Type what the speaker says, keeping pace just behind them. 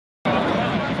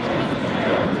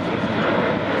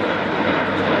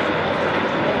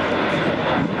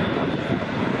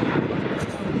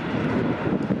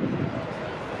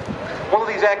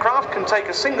can take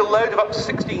a single load of up to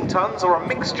 16 tons or a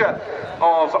mixture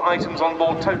of items on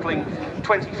board totaling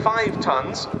 25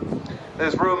 tons.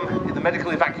 There's room in the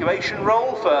medical evacuation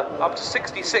roll for up to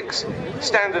 66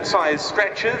 standard-sized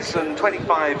stretchers and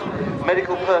 25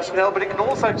 medical personnel, but it can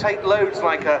also take loads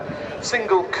like a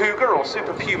single Cougar or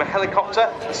Super Puma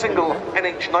helicopter, a single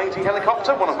NH-90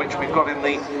 helicopter, one of which we've got in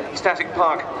the static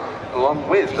park along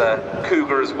with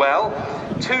Cougar as well,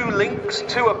 2 Lynx,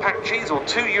 2 Apaches or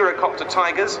 2 Eurocopter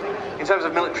Tigers. In terms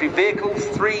of military vehicles,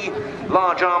 3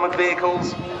 large armoured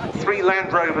vehicles, 3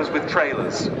 Land Rovers with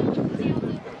trailers.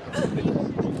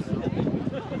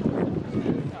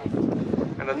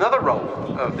 And another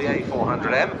role of the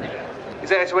A400M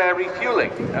is air-to-air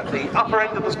refuelling. At the upper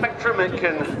end of the spectrum it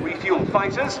can refuel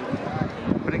fighters,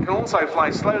 but it can also fly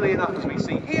slowly enough, as we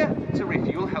see here, to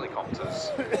refuel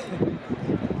helicopters.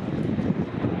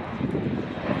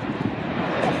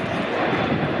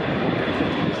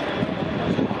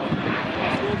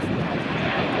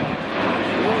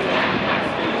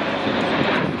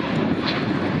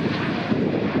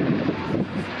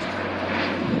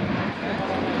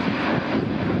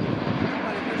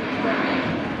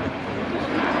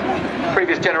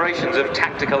 Previous generations of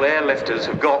tactical airlifters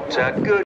have got good